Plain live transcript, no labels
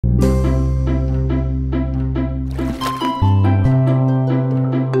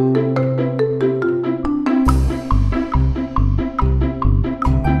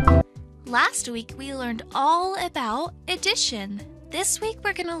Last week we learned all about addition. This week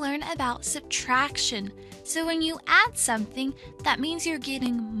we're going to learn about subtraction. So when you add something, that means you're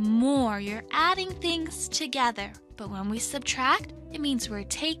getting more. You're adding things together. But when we subtract, it means we're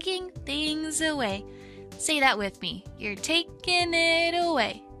taking things away. Say that with me. You're taking it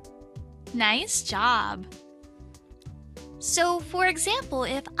away. Nice job. So, for example,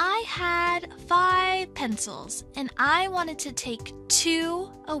 if I had 5 pencils and I wanted to take 2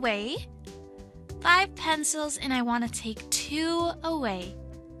 away, 5 pencils and I want to take 2 away,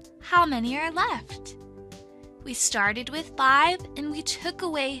 how many are left? We started with 5 and we took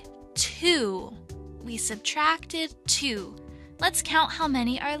away 2. We subtracted 2. Let's count how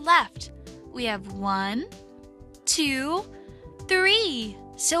many are left. We have 1, 2, 3.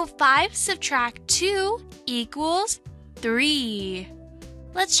 So 5 subtract 2 equals 3.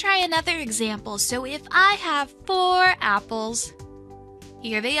 Let's try another example. So if I have 4 apples,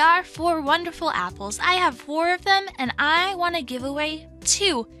 here they are, 4 wonderful apples. I have 4 of them and I want to give away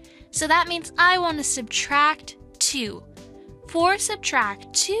 2. So that means I want to subtract 2. 4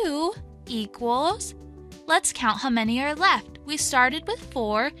 subtract 2 equals, let's count how many are left. We started with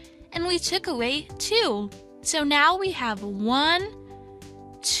 4 and we took away 2. So now we have 1,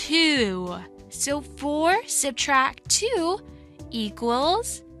 2. So 4 subtract 2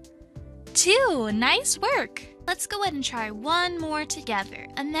 equals 2. Nice work. Let's go ahead and try one more together,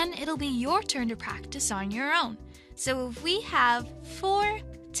 and then it'll be your turn to practice on your own. So if we have 4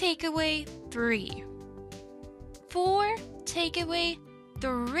 take away 3, 4 take away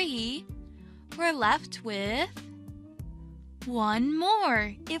 3, we're left with 1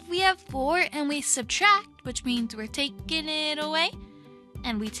 more. If we have 4 and we subtract, which means we're taking it away,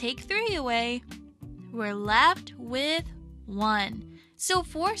 and we take 3 away, we're left with 1. So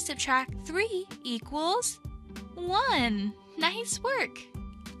 4 subtract 3 equals 1. Nice work.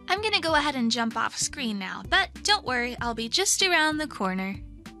 I'm going to go ahead and jump off screen now, but don't worry, I'll be just around the corner.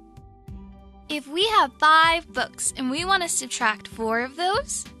 If we have 5 books and we want to subtract 4 of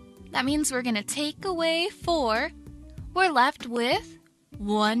those, that means we're going to take away 4. We're left with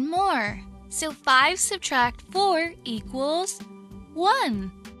 1 more. So 5 subtract 4 equals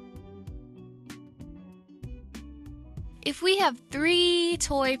 1. If we have 3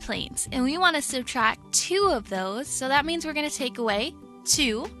 toy planes and we want to subtract 2 of those, so that means we're going to take away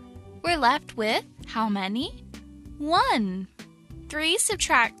 2. We're left with how many? 1. 3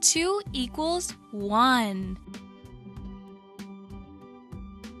 subtract 2 equals 1.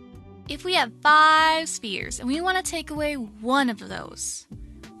 If we have 5 spheres and we want to take away 1 of those,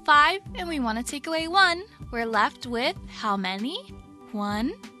 5 and we want to take away 1, we're left with how many?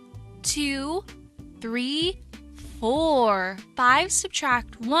 1, 2, 3, 4. 5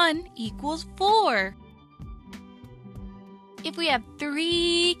 subtract 1 equals 4. If we have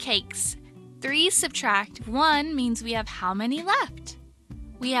 3 cakes, 3 subtract 1 means we have how many left?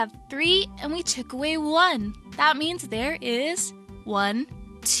 We have 3 and we took away 1. That means there is 1,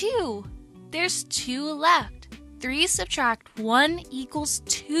 2. There's 2 left. 3 subtract 1 equals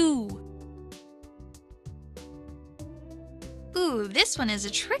 2. Ooh, this one is a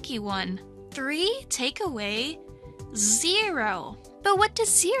tricky one. 3 take away 0. But what does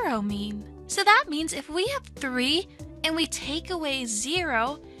 0 mean? So that means if we have 3 and we take away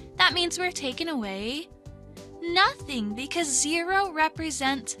 0, that means we're taking away nothing, because 0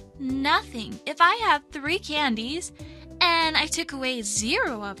 represents nothing. If I have 3 candies and I took away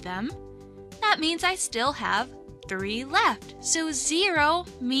 0 of them, that means I still have 3 left. So 0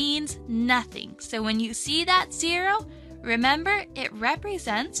 means nothing. So when you see that 0, remember it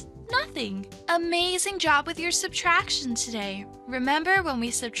represents nothing. Amazing job with your subtraction today. Remember, when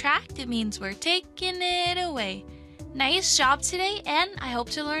we subtract, it means we're taking it away. Nice job today, and I hope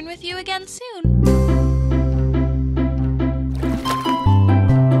to learn with you again soon.